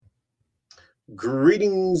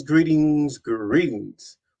Greetings, greetings,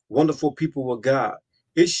 greetings, wonderful people of God.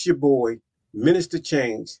 It's your boy, Minister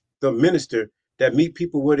Change, the minister that meet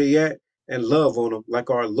people where they at and love on them like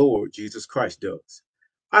our Lord Jesus Christ does.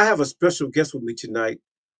 I have a special guest with me tonight.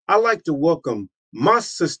 I like to welcome my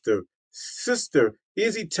Sister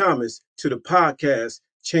Izzy Thomas, to the podcast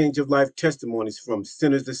Change of Life Testimonies from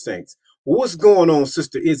Sinners to Saints. What's going on,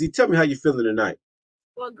 Sister Izzy? Tell me how you feeling tonight.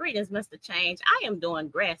 Well, greetings, Mr. Change. I am doing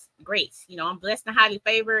great. I'm blessed and highly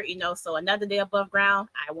favored, so another day above ground,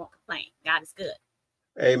 I won't complain. God is good.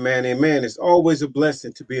 Amen, amen. It's always a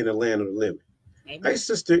blessing to be in the land of the living. Hey, Amen.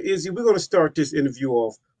 Sister Izzy, we're going to start this interview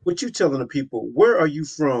off with you telling the people, where are you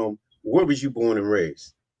from? Where was you born and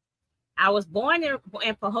raised? I was born in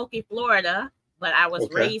Pahokee, Florida, but I was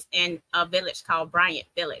Okay. raised in a village called Bryant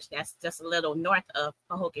Village. That's just a little north of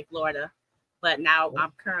Pahokee, Florida. But now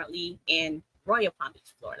I'm currently in Royal Palm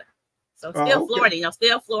Beach, Florida. So still Oh, okay. Florida,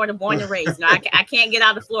 still Florida, born and raised. I can't get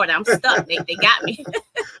out of Florida. I'm stuck. They got me.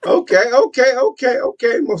 Okay.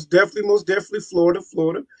 Most definitely Florida,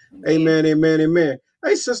 Florida. Yeah. Amen, amen, amen.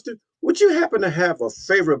 Hey, sister, would you happen to have a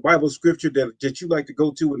favorite Bible scripture that you like to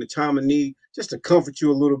go to in the time of need, just to comfort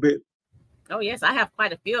you a little bit? Oh, yes, I have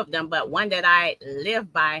quite a few of them, but one that I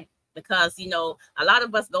live by because, a lot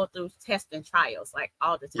of us go through tests and trials like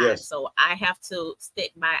all the time. Yes. So I have to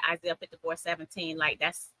stick by Isaiah 54:17. Like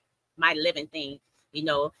that's my living thing,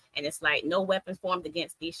 and it's like, no weapon formed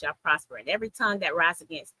against thee shall prosper, and every tongue that rises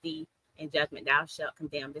against thee in judgment thou shalt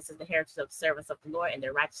condemn. This is the heritage of the servants of the Lord, and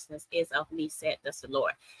their righteousness is of me, said thus the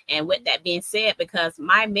Lord. And with that being said, because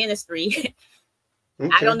my ministry,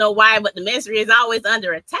 I don't Okay. know why, but the ministry is always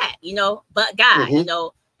under attack, but God,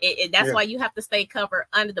 Mm-hmm. that's Yeah. why you have to stay covered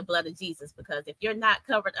under the blood of Jesus, because if you're not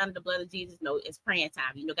covered under the blood of Jesus, no, it's praying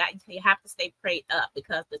time. God, you have to stay prayed up,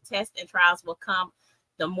 because the tests and trials will come.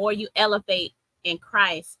 The more you elevate in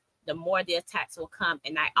Christ, the more the attacks will come.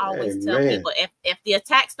 And I always tell Amen. people, if the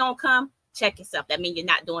attacks don't come, check yourself. That means you're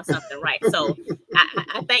not doing something right. So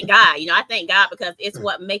I thank God, I thank God, because it's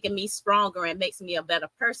what making me stronger and makes me a better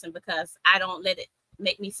person, because I don't let it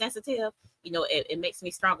make me sensitive. It makes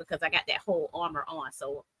me stronger because I got that whole armor on.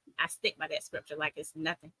 So I stick by that scripture like it's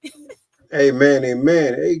nothing. Amen,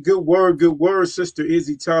 amen. Hey, good word, Sister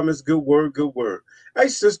Izzy Thomas. Good word, good word. Hey,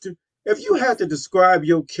 sister, if you had Yes. to describe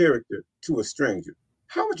your character to a stranger,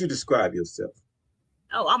 how would you describe yourself?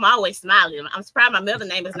 Oh, I'm always smiling. I'm surprised my middle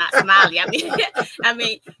name is not Smiley. I mean, I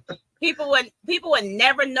mean, people would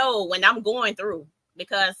never know when I'm going through,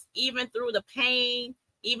 because even through the pain,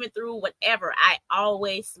 even through whatever, I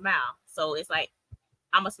always smile. So it's like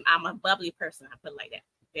I'm a bubbly person. I put it like that.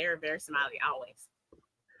 Very, very smiley always.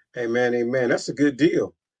 Amen, amen. That's a good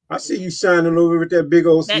deal. I see Yeah. you shining over with that big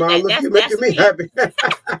old That smile. that Look, that's you that's making me me. happy.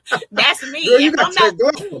 That's me. Girl, you If got I'm not,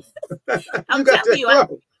 that glow. You I'm got telling that you,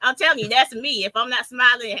 glow. I'm telling you, that's me. If I'm not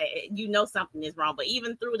smiling, you know something is wrong. But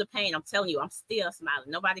even through the pain, I'm telling you, I'm still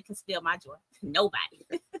smiling. Nobody can steal my joy. Nobody.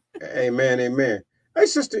 Amen, amen. Hey,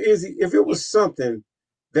 Sister Izzy, if it was Yes. something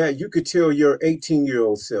that you could tell your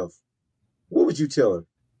 18-year-old self, what would you tell her?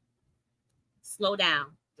 Slow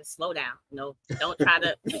down. Just slow down. Don't try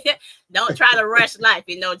to don't try to rush life.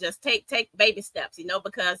 Just take baby steps.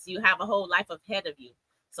 Because you have a whole life ahead of you.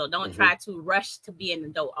 So don't Hmm. try to rush to be an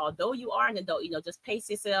adult. Although you are an adult, just pace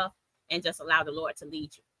yourself and just allow the Lord to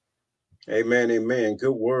lead you. Amen, amen.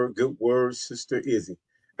 Good word, Sister Izzy.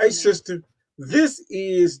 Hey, Amen. sister, this Yes.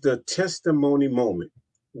 is the testimony moment.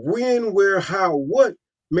 When, where, how, what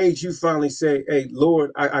made you finally say, hey,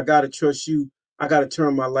 Lord, I got to trust you. I got to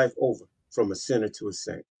turn my life over from a sinner to a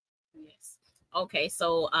saint? Yes. Okay,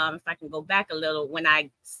 so if I can go back a little, when I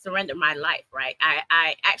surrendered my life, right?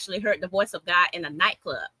 I actually heard the voice of God in a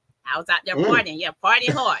nightclub. I was out there Mm. partying, yeah,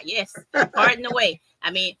 partying hard, yes, partying away.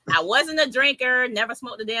 I mean, I wasn't a drinker, never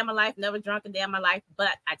smoked a day in my life, never drunk a day in my life,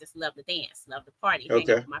 but I just love to dance, love to party, hang out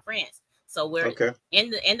Okay, with my friends. So we're okay. in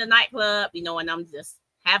the nightclub, and I'm just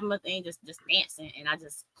having my thing, just dancing, and I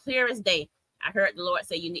just clear as day, I heard the Lord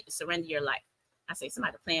say, "You need to surrender your life." I say,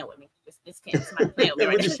 "Somebody playing with me. This can't. Somebody playing with me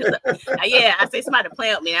right What'd you say? now." Yeah, I say, "Somebody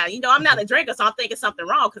playing with me now." I'm not a drinker, so I'm thinking something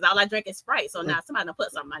wrong, because all I drink is Sprite. So now somebody done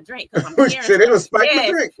put something in my drink, because I'm What'd you hearing say? They stuff. don't spike my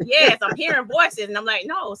Yes, drink. yes, I'm hearing voices, and I'm like,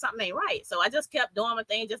 no, something ain't right. So I just kept doing my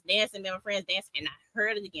thing, just dancing, with my friends dancing, and I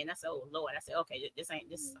heard it again. I said, "Oh Lord!" I said, "Okay, this ain't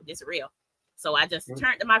this real." So I just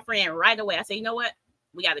turned to my friend right away. I said, "You know what?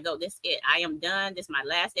 We got to go. This it. I am done. This is my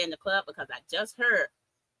last day in the club, because I just heard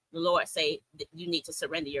the Lord say that you need to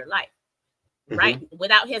surrender your life." Right, Hmm.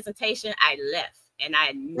 without hesitation, I left, and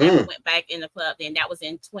I never Mm, went back in the club. Then that was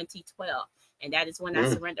in 2012, and that is when I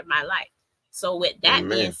mm. surrendered my life. So with that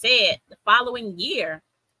being Amen. said, the following year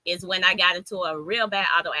is when I got into a real bad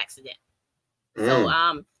auto accident. So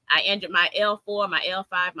Mm. I injured my L4, my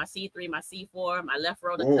L5, my C3, my C4, my left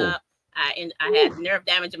rotor Mm. cup. I had nerve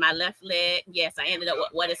damage in my left leg. Yes, I ended up with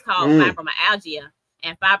what is called Mm. fibromyalgia.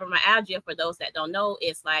 And fibromyalgia, for those that don't know,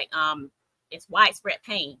 is like it's widespread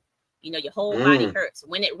pain. You know, your whole body Mm. hurts.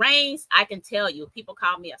 When it rains, I can tell you. People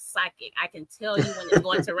call me a psychic. I can tell you when it's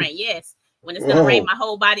going to rain. Yes, when it's going to rain, Oh, my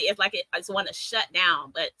whole body is like it's want to shut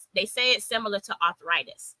down. But they say it's similar to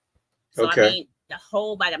arthritis. So I okay. mean, the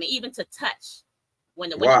whole body. I mean, even to touch,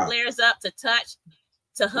 when it Wow. flares up, to touch,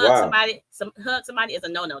 to hug Wow. somebody, hug somebody is a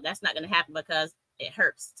no. That's not going to happen because it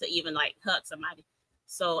hurts to even like hug somebody.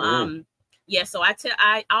 So Mm. yeah. So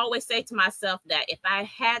I always say to myself that if I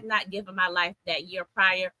had not given my life that year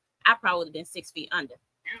prior, I probably would have been 6 feet under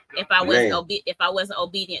Man. if I wasn't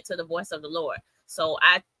obedient to the voice of the Lord. So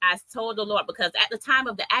I told the Lord, because at the time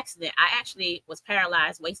of the accident, I actually was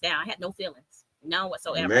paralyzed waist down. I had no feelings, none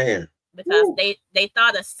whatsoever, Man. because Woo. they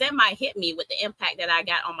thought a semi hit me with the impact that I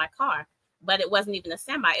got on my car, but it wasn't even a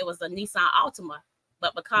semi. It was a Nissan Altima.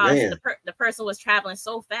 But because Man. the person was traveling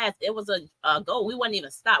so fast, it was a go. We wouldn't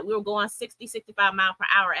even stop. We were going 60, 65 miles per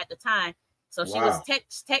hour at the time. So she was Wow.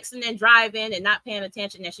 texting and driving and not paying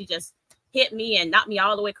attention, and she just hit me and knocked me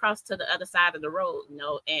all the way across to the other side of the road, you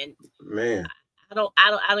know. And Man. I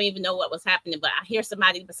don't even know what was happening, but I hear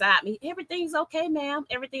somebody beside me. Everything's okay, ma'am.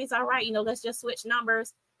 Everything's all right. You know, let's just switch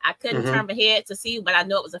numbers. I couldn't Mm-hmm. turn my head to see, but I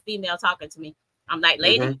know it was a female talking to me. I'm like,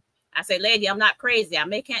 Mm-hmm. lady. I said, lady, I'm not crazy. I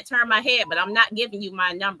may can't turn my head, but I'm not giving you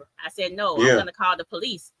my number. I said, no, I'm Yeah. gonna call the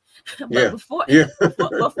police. But Yeah. Yeah.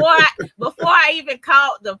 before I even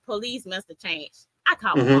called the police, Mr. Change, I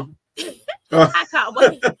called my Mm-hmm. mama. Oh, I called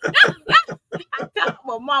my I called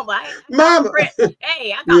my mama. I called a mama. prayer.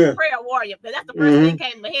 Hey, I called a Yeah. prayer warrior, but that's the first thing Mm-hmm. that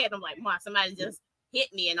came to my head. I'm like, Mom, somebody just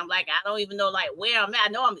hit me, and I'm like, I don't even know like where I'm at.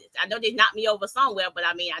 I know they knocked me over somewhere, but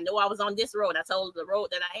I mean, I know I was on this road. I told the road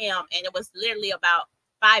that I am, and it was literally about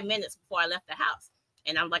 5 minutes before I left the house.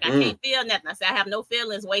 And I'm like, I Mm. can't feel nothing. I said, I have no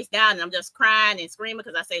feelings, waist down, and I'm just crying and screaming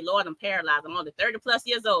because I say, Lord, I'm paralyzed. I'm only 30 plus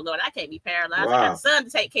years old, Lord. I can't be paralyzed. I got a Wow. son to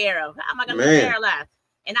take care of. How am I going to be Man. paralyzed?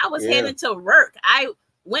 And I was Yeah. heading to work. I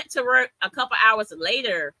went to work a couple hours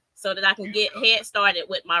later so that I can get head started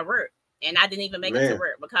with my work. And I didn't even make it to Man.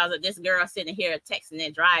 work because of this girl sitting here texting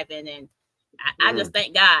and driving. And I Mm. just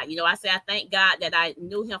thank God. You know, I say I thank God that I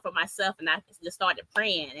knew him for myself, and I just started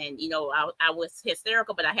praying. And, you know, I was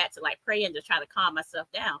hysterical, but I had to like pray and to try to calm myself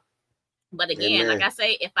down. But again, like Amen. I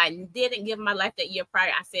say, if I didn't give my life that year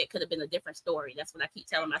prior, I said it could have been a different story. That's what I keep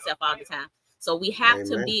telling myself all the time. So we have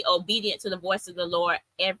to Amen. be obedient to the voice of the Lord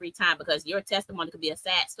every time, because your testimony could be a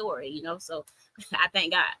sad story, you know. So I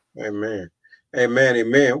thank God. Amen. Amen.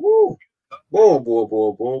 Amen. Woo. Boy, boy,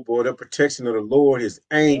 boy, boy, boy. The protection of the Lord, his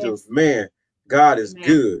angels, Yes. man. God is Amen.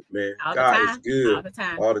 good, man. All the God is time. good All the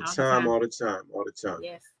time. all the All the time, time. all the time, all the time.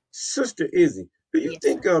 Yes. Sister Izzy, do you Yes,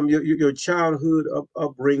 think sir. your childhood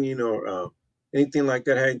upbringing or anything like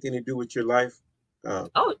that had anything to do with your life? Oh,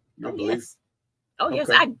 Your oh belief? yes. Oh yes,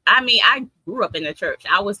 Okay. I mean I grew up in the church.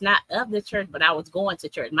 I was not of the church, but I was going to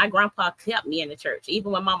church. My grandpa kept me in the church,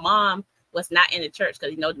 even when my mom was not in the church,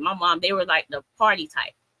 because you know my mom, they were like the party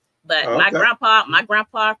type. But Okay. my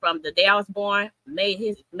grandpa from the day I was born made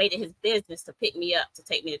it his business to pick me up to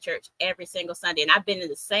take me to church every single Sunday. And I've been in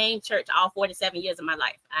the same church all 47 years of my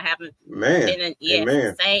life. I haven't Man. been in, yes,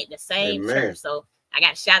 Amen. the same church. Amen. So I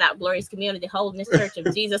got to shout out Glorious Community Holiness Church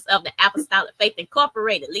of Jesus of the Apostolic Faith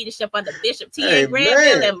Incorporated, leadership under Bishop T.A. Granville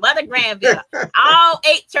Amen. and Mother Granville. All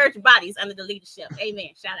 8 church bodies under the leadership. Amen.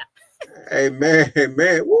 Shout out. Amen.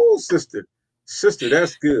 Amen. Woo, sister. Sister,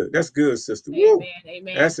 that's good. That's good, sister. Woo. Amen.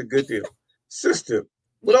 Amen. That's a good deal. Sister,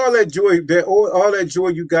 with all Yes. that joy, all that joy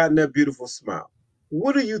you got in that beautiful smile,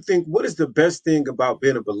 what do you think? What is the best thing about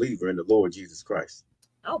being a believer in the Lord Jesus Christ?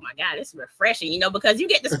 Oh my God, it's refreshing, you know, because you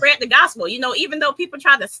get to spread the gospel. You know, even though people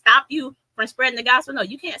try to stop you from spreading the gospel, no,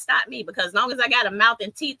 you can't stop me, because as long as I got a mouth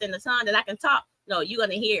and teeth and a tongue that I can talk, no, you're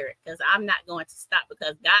going to hear it, because I'm not going to stop,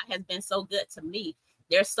 because God has been so good to me.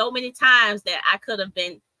 There's so many times that I could have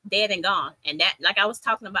been dead and gone. And that, like I was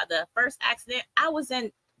talking about the first accident, I was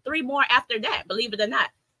in 3 more after that, believe it or not.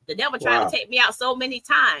 The devil tried to Wow. take me out so many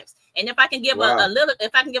times. And if I can give a Wow. little,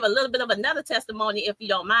 if I can give a little bit of another testimony, if you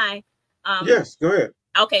don't mind, um, Yes, go ahead.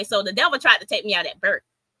 okay, so the devil tried to take me out at birth.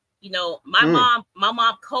 You know, Mm. my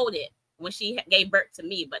mom coded when she gave birth to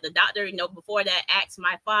me, but the doctor, you know, before that asked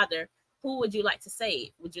my father, who would you like to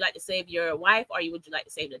save? Would you like to save your wife, or would you like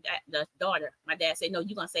to save the daughter? My dad said, no,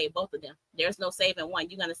 you're going to save both of them. There's no saving one.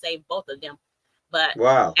 You're going to save both of them. But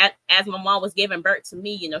Wow. as my mom was giving birth to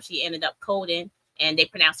me, you know, she ended up coding, and they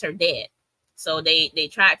pronounced her dead. So they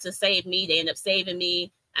tried to save me. They ended up saving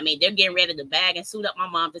me. I mean, they're getting ready to bag and suit up my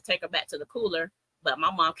mom to take her back to the cooler. but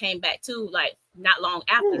my mom came back too, like not long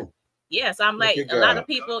after. Ooh, Yeah, so I'm look like, at a lot of God.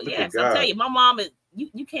 people, Look at yes, I'm telling God. you, my mom is,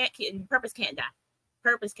 you can't, purpose can't die.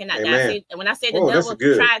 Purpose cannot die. I Amen. say, and when I say the Oh, that's devil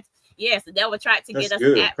good. tried, yes, the devil tried to That's get us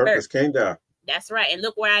good. at Purpose birth. can't die. That's right. And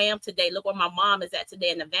look where I am today. Look where my mom is at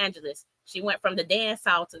today, an evangelist. She went from the dance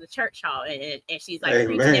hall to the church hall, and she's like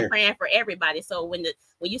preaching and Amen. praying for everybody. So when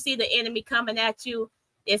you see the enemy coming at you,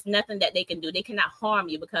 it's nothing that they can do. They cannot harm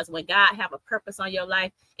you, because when God have a purpose on your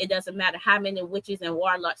life, it doesn't matter how many witches and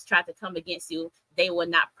warlocks try to come against you, they will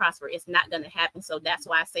not prosper. It's not going to happen. So that's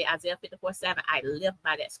why I say Isaiah 54:7. I live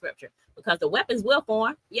by that scripture, because the weapons will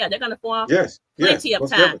form. Yeah, they're going to form Yes. Yes. plenty of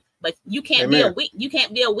Most time, definitely. but you can't be a Amen. weak, you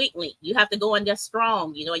can't be a weak link. You have to go in there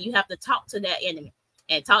strong. You have to talk to that enemy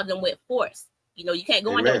and talk to them with force. You can't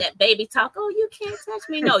go in there with Amen. that baby talk. Oh, you can't touch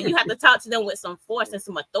me. No, you have to talk to them with some force and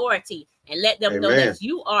some authority, and let them know Amen. that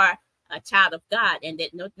you are a child of God, and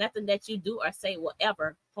that nothing that you do or say will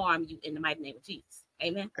ever harm you, in the mighty name of Jesus.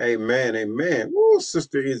 Amen. Amen. Amen. Oh,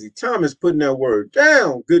 Sister Izzy Thomas putting that word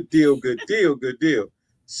down. Good deal. Good deal. Good deal.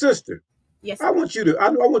 Sister, Yes, I sir. want you to I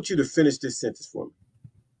want you to finish this sentence for me.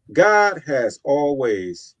 God has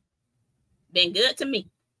always Been good to me.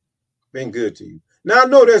 been good to you. Now I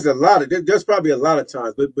know there's probably a lot of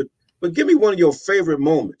times, but give me one of your favorite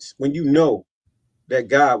moments when you know that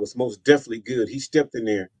God was most definitely good. He stepped in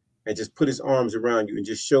there and just put his arms around you and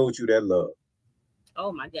just showed you that love.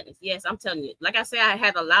 Oh my goodness. Yes, I'm telling you. Like I said, I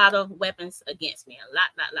had a lot of weapons against me. A lot.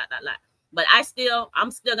 But I'm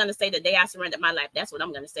still gonna say the day I surrendered my life. That's what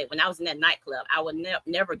I'm gonna say. When I was in that nightclub, I would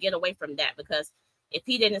never get away from that, because if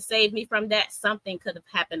he didn't save me from that, something could have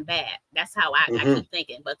happened bad. That's how I Mm-hmm. keep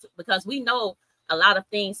thinking. But because we know a lot of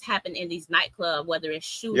things happen in these nightclubs, whether it's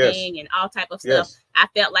Yes. shooting and all type of stuff. Yes. I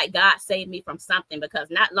felt like God saved me from something, because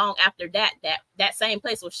not long after that, that same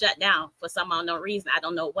place was shut down for some unknown reason. I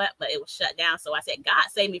don't know what, but it was shut down. So I said, God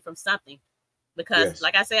saved me from something, because, Yes.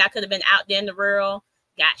 like I said, I could have been out there in the world,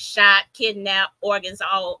 got shot, kidnapped, organs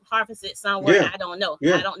all harvested somewhere. Yeah. I don't know.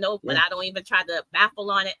 Yeah. I don't know, but Yeah. I don't even try to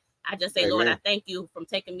baffle on it. I just say, Lord, I Amen. thank you from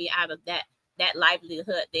taking me out of that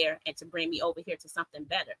livelihood there, and to bring me over here to something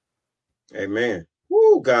better. Amen.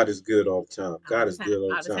 Woo, God is good all the time. All God the is time, good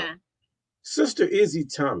all all the the time. time. Sister Izzy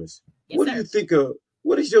Thomas, Yes, what do you sir. think of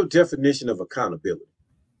what is your definition of accountability?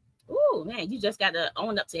 Oh man, you just got to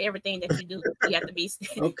own up to everything that you do. You have to be,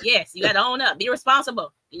 Okay. yes, you got to own up, be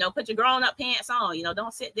responsible. Put your grown up pants on.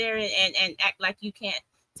 Don't sit there and act like you can't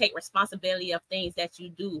take responsibility of things that you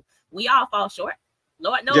do. We all fall short.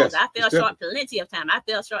 Lord knows Yes, I most fell short definitely. plenty of time. I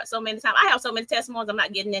fell short so many times. I have so many testimonies. I'm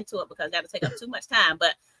not getting into it because that would take up too much time.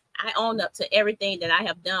 But I own up to everything that I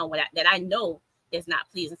have done that I know is not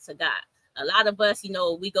pleasing to God. A lot of us,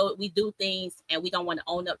 we do things and we don't want to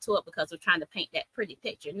own up to it because we're trying to paint that pretty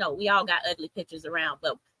picture. No, we all got ugly pictures around,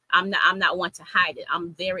 but I'm not one to hide it.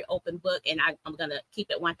 I'm very open book, and I'm gonna keep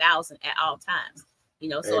it 1,000 at all times.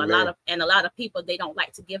 So Amen. a lot of people, they don't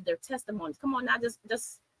like to give their testimonies. Come on now, just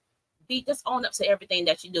own up to everything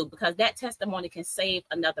that you do, because that testimony can save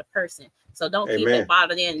another person. So don't keep it Amen.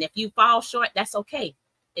 bottled in. And if you fall short, that's okay.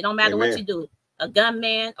 It don't matter what Amen. you do. A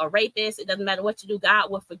gunman, a rapist, it doesn't matter what you do. God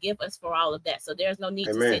will forgive us for all of that. So there's no need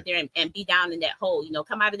to sit Amen. there and be down in that hole.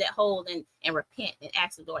 Come out of that hole and repent and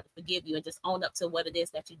ask the Lord to forgive you, and just own up to what it is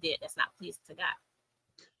that you did that's not pleasing to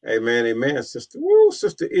Amen. Amen. Sister. Woo,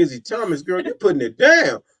 Sister Izzy Thomas, girl, you putting it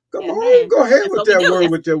down. Come God. on, Amen. go ahead That's with what we that do.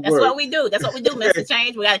 word, with that That's word. what we do. That's what we do, Mr.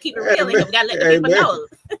 Change. We got to keep it real in Amen. here. We got to let the people Amen. know.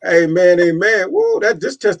 Amen. Amen. Woo,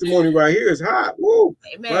 this testimony right here is hot. Woo.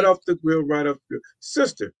 Right Amen. off the grill, right off the grill.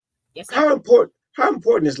 Sister, Yes, sir. how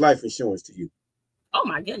important is life insurance to you? Oh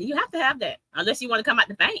my goodness, you have to have that unless you want to come out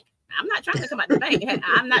the bank. I'm not trying to come out the bank.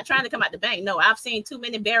 I'm not trying to come out the bank. No, I've seen too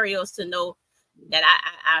many burials to know that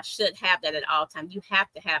I should have that at all times. You have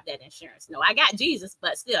to have that insurance. No, I got Jesus,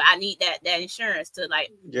 but still, I need that insurance to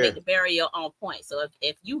like Yeah. make the burial on point. So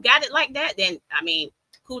if you got it like that, then I mean,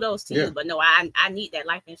 kudos to Yeah. you. But no, I need that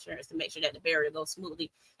life insurance to make sure that the burial goes smoothly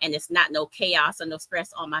and it's not no chaos or no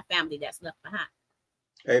stress on my family that's left behind.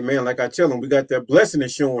 Amen. Like I tell them, we got that blessing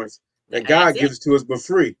insurance that That's God it. gives to us for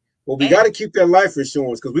free. But we got Hey, to keep that life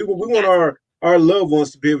insurance because we you want got to. our loved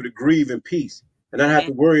ones to be able to grieve in peace and not have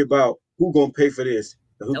to Amen. worry about who gonna pay for this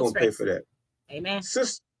and who No gonna pay for stress. that. Amen.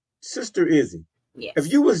 Sis, Sister Izzy, if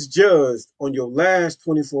Yes. you was judged on your last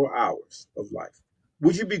 24 hours of life,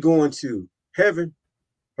 would you be going to heaven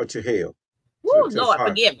or to hell? Woo, To Lord, fire?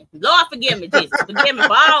 forgive me. Lord, forgive me, Jesus. Forgive me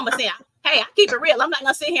for all my sin. Hey, I keep it real. I'm not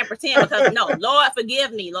going to sit here and pretend, because no, Lord,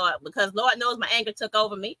 forgive me, Lord, because Lord knows my anger took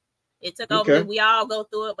over me. It took over me. Okay. We all go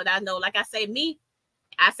through it, but I know, like I say, me,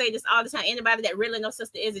 I say this all the time. Anybody that really knows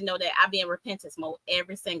Sister Izzy know that I be in repentance mode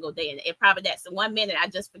every single day. And it probably that's the 1 minute I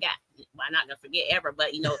just forgot. Well, I'm not gonna forget ever,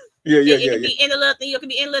 but you know, Yeah, yeah, it yeah, can yeah. be any little thing. It can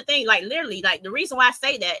be any little thing. Like literally, like the reason why I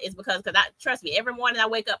say that is because I trust me. Every morning I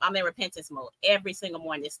wake up, I'm in repentance mode. Every single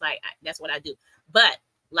morning, it's like that's what I do. But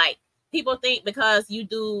like people think because you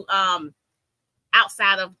do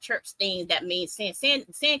outside of church things that means sin.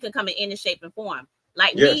 Sin can come in any shape and form.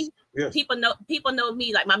 Like Yes, me, yes. people know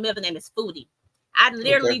me like my middle name is Foodie. Okay.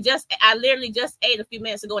 I literally just ate a few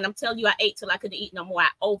minutes ago, and I'm telling you, I ate till I couldn't eat no more. I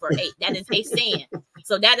overate. That is a sin.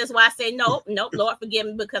 So that is why I say nope, nope. Lord forgive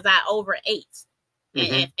me because I overate,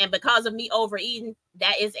 Mm-hmm. and because of me overeating,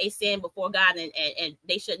 that is a sin before God, and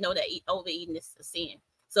they should know that overeating is a sin.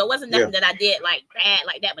 So it wasn't Yeah, nothing that I did like bad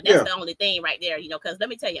like that, but that's yeah. the only thing right there, you know. Because let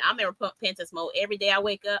me tell you, I'm in repentance mode every day. I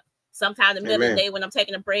wake up, sometimes in the middle of the Amen. day when I'm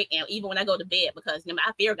taking a break, and even when I go to bed, because you know,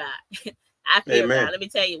 I fear God. I fear God. Amen. Let me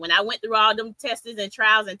tell you, when I went through all them tests and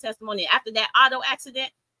trials and testimony after that auto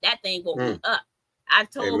accident, that thing woke me Mm. up. I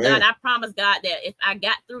told God, Amen. I promised God that if I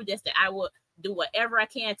got through this, that I would do whatever I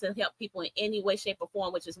can to help people in any way, shape, or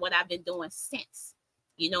form, which is what I've been doing since.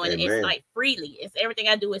 You know, and it's Amen. like freely. It's everything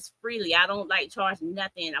I do is freely. I don't like charge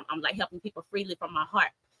nothing. I'm like helping people freely from my heart.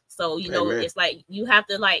 So, you know, Amen. it's like you have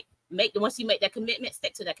to like once you make that commitment,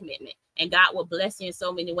 stick to that commitment. And God will bless you in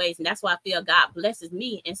so many ways. And that's why I feel God blesses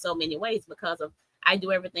me in so many ways because of I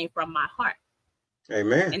do everything from my heart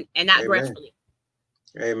Amen. and not Amen. grudgefully.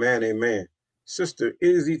 Amen. Amen. Sister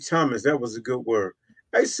Izzy Thomas, that was a good word.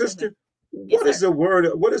 Hey, Amen. sister, Yes, what sir. is a word?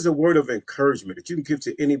 What is a word of encouragement that you can give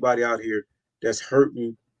to anybody out here that's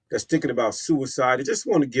hurting, that's thinking about suicide, they just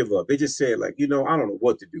want to give up? They just say like, I don't know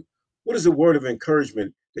what to do. What is a word of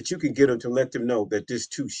encouragement that you can get them to let them know that this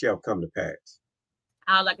too shall come to pass?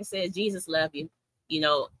 All like I said, Jesus love you. You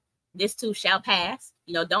know, this too shall pass.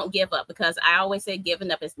 You know, don't give up because I always say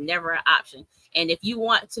giving up is never an option. And if you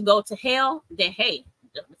want to go to hell, then hey,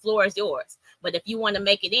 the floor is yours. But if you want to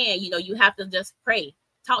make it in, you know, you have to just pray,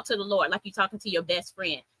 talk to the Lord like you're talking to your best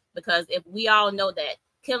friend. Because if we all know that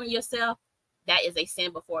killing yourself, that is a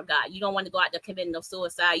sin before God. You don't want to go out there committing no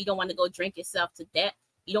suicide. You don't want to go drink yourself to death.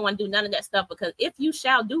 You don't want to do none of that stuff because if you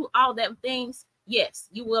shall do all them things, yes,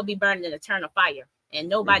 you will be burning in eternal fire. And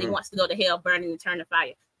nobody Mm-hmm. wants to go to hell burning in eternal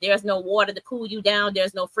fire. There's no water to cool you down.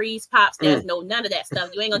 There's no freeze pops. There's Mm. no none of that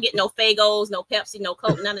stuff. You ain't gonna get no Fagos, no Pepsi, no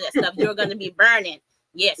Coke, none of that stuff. You're gonna be burning.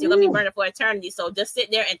 Yes, you're gonna be Woo. burning for eternity. So just sit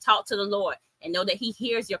there and talk to the Lord and know that He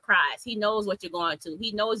hears your cries. He knows what you're going to.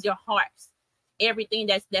 He knows your hearts, everything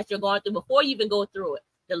that you're going through before you even go through it.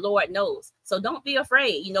 The Lord knows. So don't be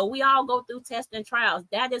afraid. You know, we all go through tests and trials.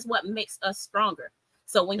 That is what makes us stronger.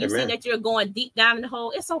 So when you see Amen. that you're going deep down in the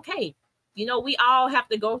hole, it's okay. You know, we all have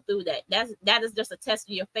to go through that. That is just a test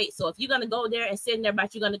of your faith. So if you're gonna go there and sit there,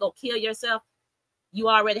 but you're gonna go kill yourself, you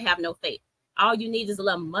already have no faith. All you need is a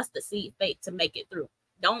little mustard seed faith to make it through.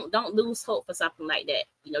 Don't lose hope for something like that.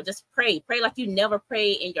 You know, just pray. Pray like you never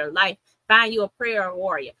prayed in your life. Find you a prayer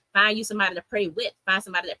warrior. Find you somebody to pray with. Find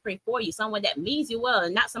somebody that pray for you. Someone that means you well,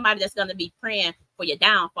 and not somebody that's gonna be praying for your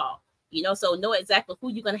downfall. You know, so know exactly who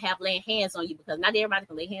you're gonna have laying hands on you because not everybody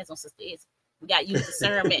can lay hands on Sister Izzy. We got to use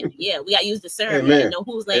discernment. Yeah, we got to use discernment and Amen. know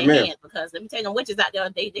who's laying Amen. hands because let me tell you, them witches out there,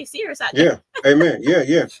 they serious out there. Yeah. Amen. Yeah.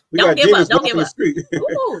 Yeah. We Don't got give up. demons Don't give walking the up. street.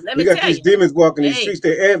 Ooh, let We me got tell these you. demons walking these Hey, streets.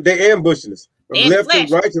 They ambushing us from they in the left flesh.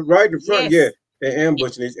 to right to front. Yeah, Yes. they Get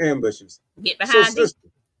ambushing these ambushing. get So, behind thee. sister,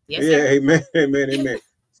 Yes, yeah, sir. amen, amen, amen.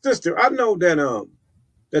 Sister, I know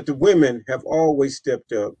that the women have always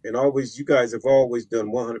stepped up and always you guys have always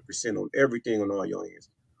done 100% on everything on all your ends.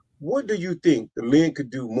 What do you think the men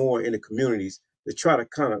could do more in the communities to try to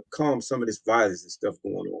kind of calm some of this violence and stuff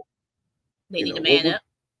going on? They need to What man would up.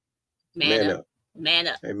 Man man up. up? Man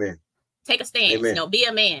up. Amen, Take a stance. You amen, know, be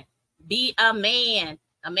a man. Be a man.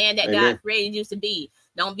 A man that God amen, created you to be.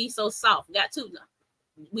 Don't be so soft.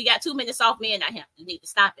 We got too many soft men out here. You need to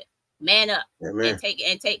stop it. Man up and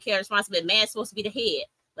amen, take care of responsibility. Man's supposed to be the head.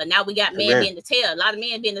 But now we got men amen. being the tail. A lot of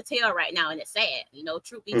men being the tail right now, and it's sad. You know,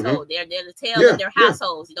 truth be Hmm. told, they're the tail in Yeah, their yeah.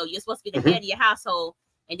 households. You know, you're supposed to be the Hmm. head of your household,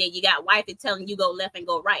 and then you got wifey telling you go left and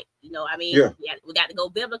go right. You know, I mean, Yeah. we got to go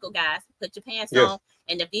biblical, guys. Put your pants on. Yes.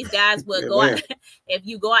 And if these guys would Yeah, go out, man. if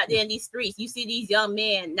you go out there in these streets, you see these young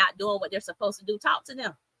men not doing what they're supposed to do. Talk to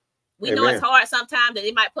them. We know it's Amen. hard sometimes that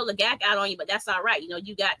they might pull a gag out on you, but that's all right. You know,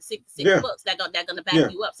 you got six Yeah. books that gonna back Yeah.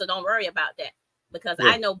 you up. So don't worry about that. Because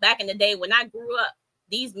Yeah. I know back in the day when I grew up,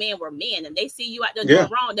 these men were men and they see you out there doing Yeah.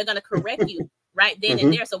 wrong, they're gonna correct you right then and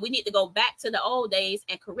Hmm. there. So we need to go back to the old days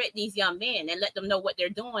and correct these young men and let them know what they're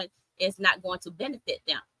doing is not going to benefit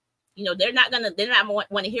them. You know, they're not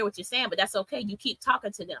want to hear what you're saying, but that's okay. You keep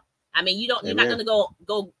talking to them. I mean, you're not Amen. gonna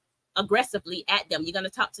go aggressively at them. You're gonna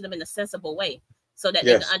talk to them in a sensible way. so that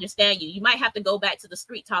they can Yes. understand you. You might have to go back to the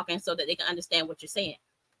street talking so that they can understand what you're saying.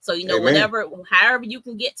 So, Amen. whatever, however you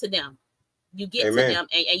can get to them, you get to Amen. them,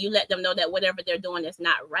 and you let them know that whatever they're doing is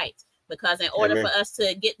not right. Because in order for Amen. us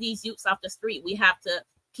to get these youths off the street, we have to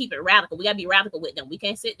keep it radical. We gotta be radical with them. We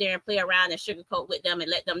can't sit there and play around and sugarcoat with them and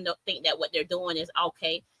let them think that what they're doing is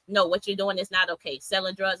okay. No, what you're doing is not okay.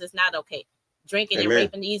 Selling drugs is not okay. Drinking and Amen.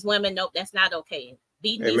 raping these women, nope, that's not okay.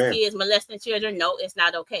 Beating these Amen. kids, molesting children, no, it's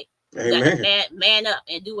not okay. You got to Amen. man up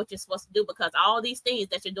and do what you're supposed to do, because all these things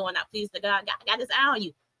that you're doing not please the God got his eye on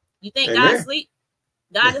you. You think God Amen. sleep?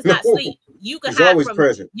 God is not No, sleep. You can he's hide always from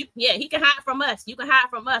present. you. Yeah, he can hide from us. You can hide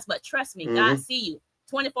from us, but trust me, God Hmm. see you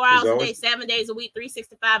 24 He's hours a day, always. 7 days a week,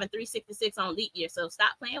 365 and 366 on leap year. So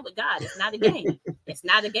stop playing with God. It's not a game. It's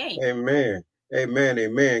not a game. Amen. Amen.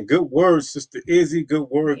 Amen. Good word, Sister Izzy. Good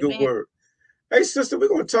word. Good Amen. word. Hey, sister, we're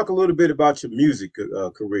going to talk a little bit about your music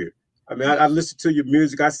career. I mean, I Yes. listen to your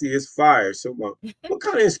music. I see it's fire. So, what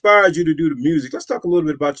kind of inspired you to do the music? Let's talk a little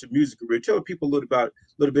bit about your music career. Tell people a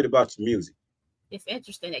little bit about your music. It's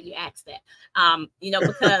interesting that you asked that.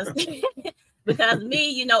 Because because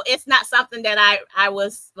me, it's not something that I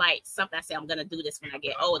was like something I say I'm gonna do this when I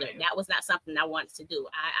get older. That was not something I wanted to do.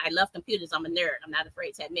 I love computers. I'm a nerd. I'm not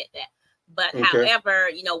afraid to admit that. But Okay. however,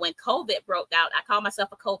 when COVID broke out, I call myself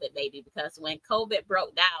a COVID baby, because when COVID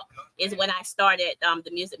broke out is when I started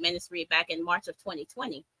the music ministry back in March of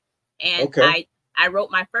 2020. And Okay. I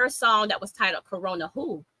wrote my first song that was titled Corona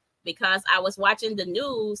Who, because I was watching the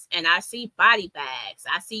news and I see body bags,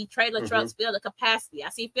 I see trailer Mm-hmm. trucks fill the capacity, I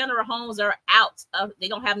see funeral homes are out of, they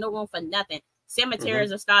don't have no room for nothing, Mm-hmm.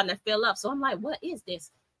 cemeteries are starting to fill up. So I'm like, what is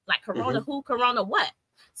this? Like, Corona Mm-hmm. Who, Corona what?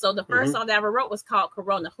 So the first Mm-hmm. song that I ever wrote was called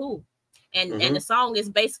Corona Who. And the Mm-hmm. song is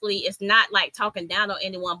basically, it's not like talking down on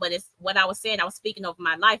anyone, but it's what I was saying. I was speaking over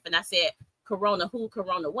my life, and I said, Corona who,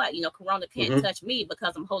 Corona what? Corona can't Mm-hmm. touch me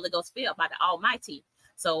because I'm Holy Ghost filled by the Almighty.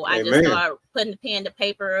 So I just Amen. started putting the pen to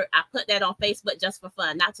paper. I put that on Facebook just for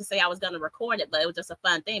fun. Not to say I was going to record it, but it was just a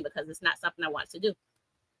fun thing because it's not something I wanted to do.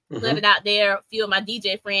 Put Mm-hmm. it out there. A few of my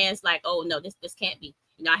DJ friends like, oh no, this can't be.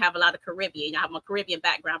 I have a lot of Caribbean. I have my Caribbean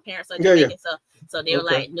background. Parents are Yeah, yeah. Jamaican, so they were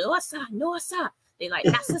Okay. like, no, sir, no, sir. They like,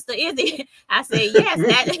 that's Sister Izzy. I say, yes,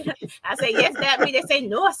 that. I say, yes, that me. They say,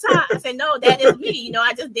 no, sir. I say, no, that is me.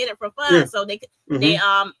 I just did it for Yeah. fun. So they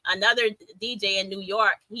Mm-hmm. another DJ in New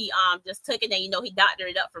York, he just took it and he doctored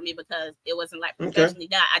it up for me because it wasn't like Okay. professionally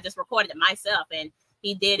done. I just recorded it myself, and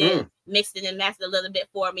he did it, Mm. mixed it and mastered a little bit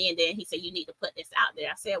for me, and then he said, you need to put this out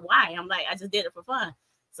there. I said, why? I'm like, I just did it for fun.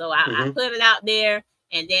 So I Mm-hmm. put it out there,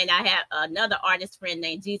 and then I have another artist friend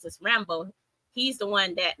named Jesus Rambo. He's the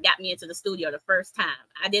one that got me into the studio the first time.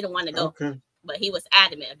 I didn't want to go, Okay. but he was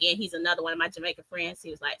adamant. Again, he's another one of my Jamaican friends. He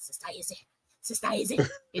was like, Sister Izzy, Sister Izzy,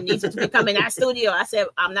 you need to come in our studio. I said,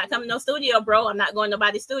 I'm not coming to no studio, bro. I'm not going to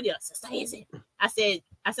nobody's studio. Sister Izzy. I said,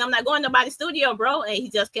 I'm not going to nobody's studio, bro. And he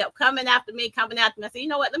just kept coming after me, coming after me. I said, you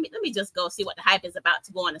know what? Let me just go see what the hype is about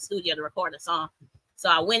to go in the studio to record a song. So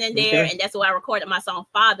I went in there, Okay. and that's where I recorded my song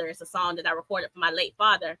Father. It's a song that I recorded for my late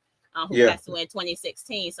father, who Yeah. passed away in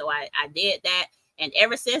 2016. So I did that. And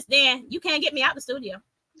ever since then, you can't get me out the studio.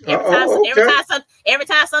 Every time, Oh, every okay. time, every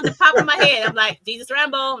time something pop in my head, I'm like, Jesus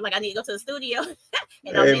Rambo. I'm like, I need to go to the studio,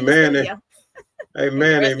 and I'm in the Amen. studio, and the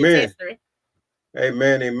Amen. rest is Amen. history.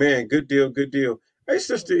 Amen. Amen. Good deal. Good deal. Hey,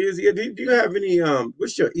 Sister Izzy, do you have any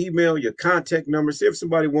what's your email, your contact number? See if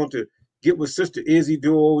somebody want to get with Sister Izzy,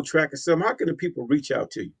 do an old track or something. How can the people reach out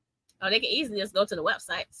to you? Oh, they can easily just go to the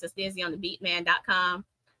website, sisterizzyonthebeatman.com,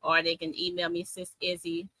 or they can email me, Sis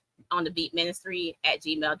Izzy on the beat ministry at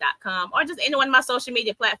gmail.com, or just any one of my social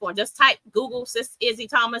media platforms. Just type Google Sis Izzy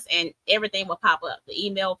Thomas and everything will pop up. The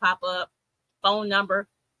email will pop up, phone number,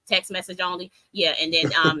 text message only. Yeah, and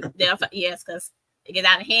then yes, because it get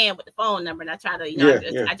out of hand with the phone number, and I try to, Yeah,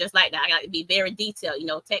 yeah, I just like that. I got to be very detailed,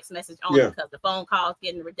 text message only, yeah. because the phone calls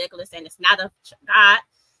getting ridiculous, and it's not a God.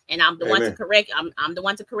 And I'm the one to Amen. correct. I'm the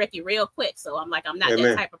one to correct you real quick. So I'm like, I'm not that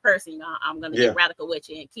Amen. type of person. I'm gonna get Yeah. radical with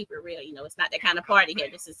you and keep it real. It's not that kind of party here.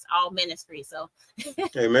 This is all ministry. So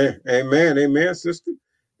Amen. Amen. Amen, sister.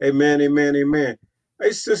 Amen. Amen. Amen.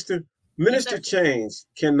 Hey, sister, yes, Minister sir. Change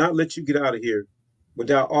cannot let you get out of here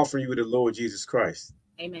without offering you the Lord Jesus Christ.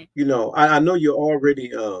 Amen. I know you're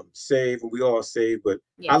already saved and we all saved, but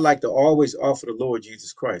I Yes. like to always offer the Lord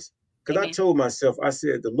Jesus Christ. Because I Amen. told myself, I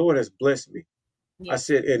said, the Lord has blessed me. I Yes.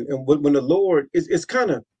 said, and when the Lord, it's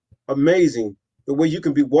kind of amazing the way you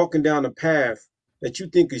can be walking down a path that you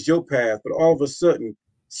think is your path, but all of a sudden,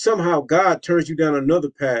 somehow God turns you down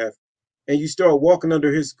another path and you start walking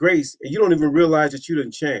under his grace and you don't even realize that you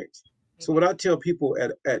didn't change. So what Amen. I tell people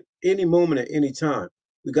at any moment, at any time,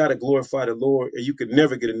 we got to glorify the Lord, and you can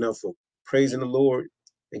never get enough of praising the Amen. Lord,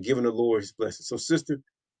 and giving the Lord his blessing. So, sister,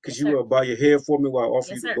 could Yes, you sir. bow your head for me while I offer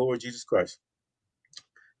you Yes, the sir. Lord Jesus Christ?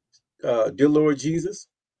 Dear Lord Jesus,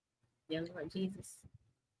 Dear Lord Jesus,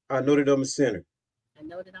 I know that I'm a sinner. I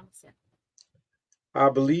know that I'm a sinner. I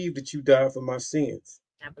believe that you died for my sins.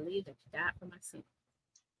 I believe that you died for my sin.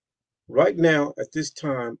 Right now, at this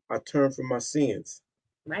time, I turn from my sins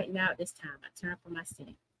Right now, at this time, I turn from my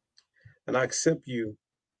sin and I accept you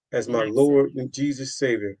as and my I accept Lord and Jesus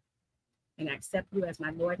Savior. and I accept you as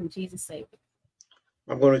my Lord and Jesus Savior.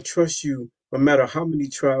 I'm going to trust you no matter how many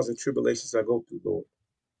trials and tribulations I go through, Lord.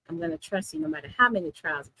 I'm going to trust you no matter how many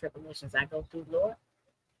trials and tribulations I go through, Lord.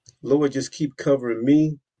 Lord, just keep covering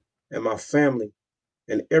me and my family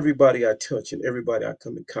and everybody I touch and everybody I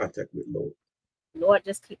come in contact with, Lord. Lord,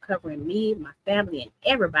 just keep covering me, my family, and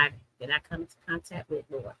everybody that I come into contact with,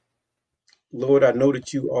 Lord. Lord, I know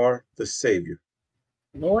that you are the Savior.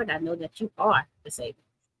 Lord, I know that you are the Savior.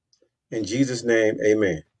 In Jesus' name,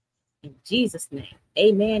 amen. In Jesus' name,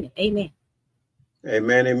 amen and amen.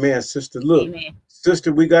 Amen, amen. Sister, look, Amen.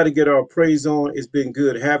 sister, we got to get our praise on. It's been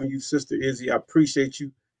good having you, Sister Izzy. I appreciate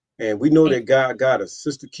you. And we know Thank that God got us.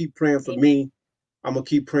 Sister, keep praying for you. Amen. me. I'm going to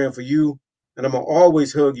keep praying for you. And I'm going to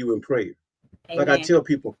always hug you in prayer. Like I Amen. tell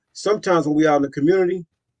people, sometimes when we out in the community,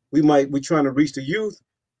 we trying to reach the youth.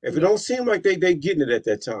 If it don't Yes. seem like they getting it at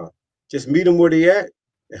that time, just meet them where they at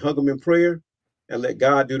and hug them in prayer and let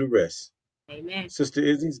God do the rest. Amen. Sister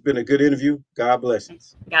Izzy, it's been a good interview. God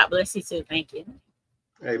blessings. God bless you too. Thank you.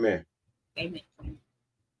 Amen. Amen.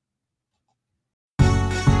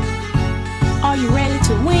 Are you ready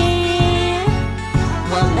to win?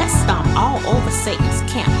 Well, let's stomp all over Satan's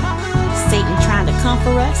camp. Satan trying to come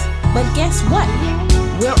for us, but guess what?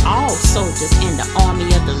 We're all soldiers in the army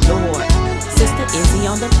of the Lord. Sister Izzy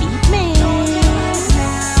on the beat, man.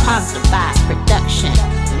 Positive Vibes Production.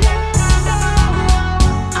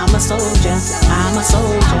 I'm a soldier, I'm a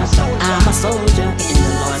soldier, I'm a soldier in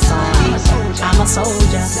the Lord's army. I'm a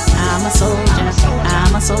soldier, I'm a soldier,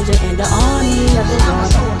 I'm a soldier in the army of the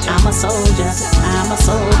Lord. I'm a soldier, I'm a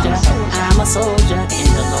soldier, I'm a soldier in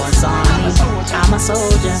the Lord's army. I'm a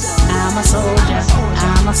soldier, I'm a soldier,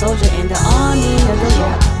 I'm a soldier in the army of the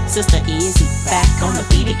Lord. Sister Izzy, back on the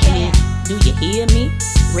beat again. Do you hear me?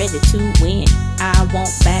 Ready to win. I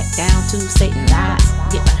won't back down to Satan lies.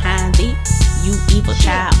 Get behind thee, you evil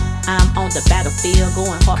child. I'm on the battlefield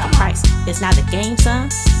going hard for Christ. It's not a game, son.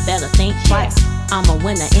 Better think twice. I'm a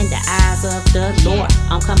winner in the eyes of the Lord.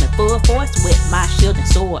 I'm coming full force with my shield and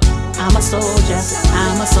sword. I'm a soldier,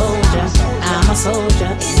 I'm a soldier, I'm a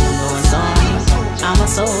soldier in the Lord's army. I'm a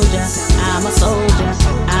soldier, I'm a soldier,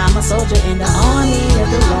 I'm a soldier in the army of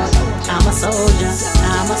the Lord. I'm a soldier,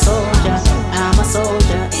 I'm a soldier, I'm a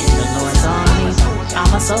soldier in the Lord's army.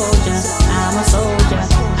 I'm a soldier, I'm a soldier,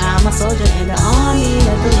 I'm a soldier in the army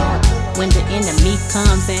of the Lord. When the enemy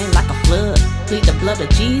comes in like a flood, plead the blood of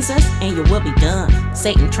Jesus and you will be done.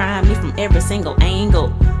 Satan trying me from every single angle.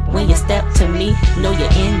 When you step to me, know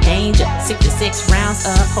you're in danger. 66 rounds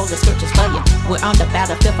of holy scriptures for you. We're on the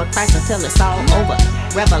battlefield for Christ until it's all over.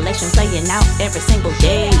 Revelation playing out every single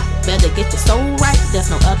day. Better get your soul right,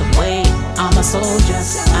 there's no other way. I'm a soldier,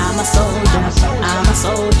 I'm a soldier, I'm a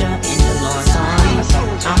soldier in the Lord's army.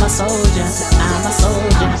 I'm a soldier, I'm a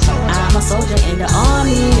soldier, I'm a soldier in the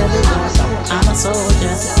army of the Lord. I'm a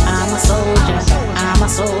soldier, I'm a soldier, I'm a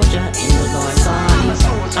soldier in the Lord's army.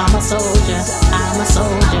 I'm a soldier, I'm a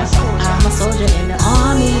soldier, I'm a soldier in the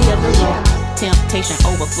army of the Lord. Temptation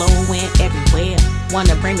overflowing everywhere.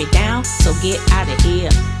 Wanna bring me down, so get out of here.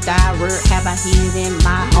 Thy word have I hid in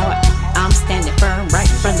my heart. I'm standing firm right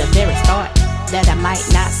from the very start, that I might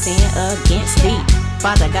not sin against thee.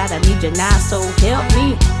 Father God, I need you now, so help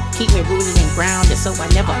me. Keep me rooted and grounded so I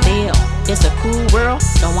never fail. It's a cruel world,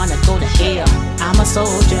 don't wanna go to hell. I'm a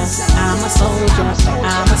soldier, I'm a soldier,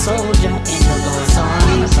 I'm a soldier in the Lord's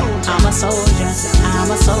army. I'm a soldier,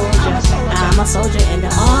 I'm a soldier, I'm a soldier in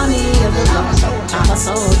the army of the Lord. I'm a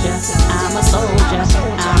soldier, I'm a soldier,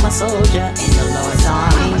 I'm a soldier in the Lord's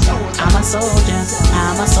army. I'm a soldier,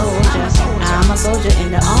 I'm a soldier, I'm a soldier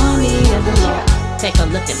in the army of the Lord. Take a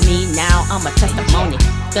look at me now, I'm a testimony.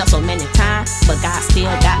 Fell so many times, but God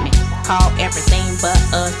still got me. Call everything but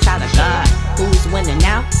a child of God. Who's winning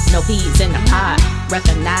now? No, he's in the pod.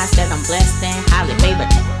 Recognize that I'm blessed and highly favored.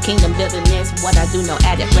 Kingdom building is what I do, no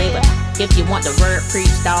added flavor. If you want the word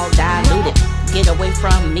preached, all diluted. Get away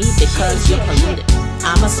from me because you're polluted.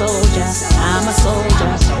 I'm a soldier, I'm a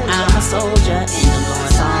soldier, I'm a soldier in the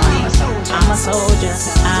Lord's army. I'm a soldier,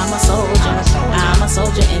 I'm a soldier, I'm a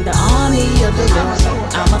soldier in the army of the Lord.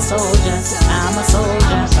 I'm a soldier, I'm a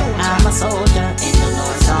soldier, I'm a soldier in the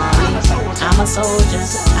Lord's army. I'm a soldier,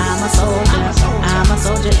 I'm a soldier, I'm a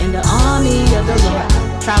soldier in the army of the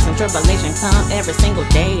Lord. Trials and tribulation come every single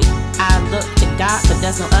day. I look to God, but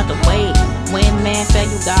there's no other way. When man fail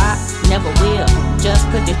you, God never will. Just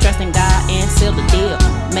put your trust in God and seal the deal.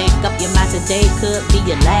 Make up your mind today, could be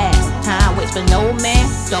your last. Time waits for no man,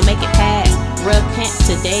 don't make it pass. Repent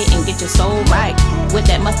today and get your soul right. With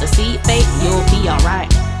that mustard seed faith, you'll be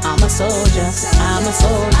alright. I'm a soldier, I'm a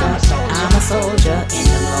soldier, I'm a soldier in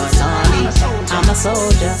the Lord's army. I'm a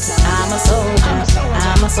soldier, I'm a soldier,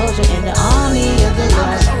 I'm a soldier in the army of the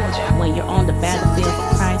Lord. When you're on the battlefield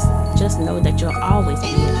for Christ, just know that you'll always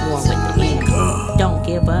be at war with the enemy. Don't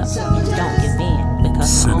give up and don't give in,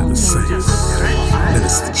 because the only thing that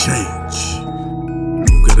is the change.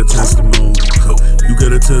 You got a testimony, you got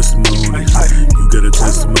a testimony, you got a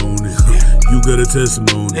testimony, you got a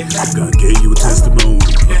testimony. God gave you a testimony.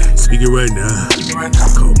 Speak it right now.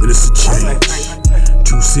 Call Minister Change.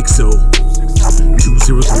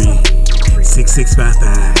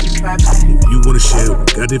 260-203-6655. If you wanna share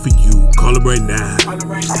what God did for you, call him right now.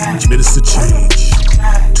 Minister Change.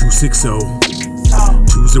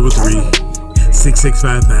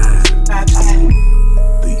 260-203-6655.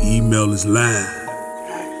 The email is live.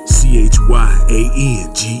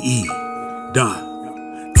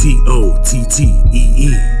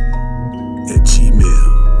 CHYANGE.TOTTEE@gmail.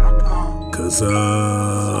 Cause you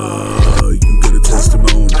got a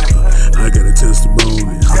testimony, I got a testimony,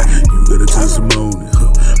 you got a testimony,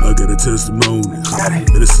 I got a testimony.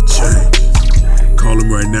 Minister Change. Call him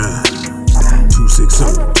right now.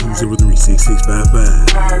 260-203-6655.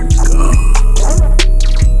 God.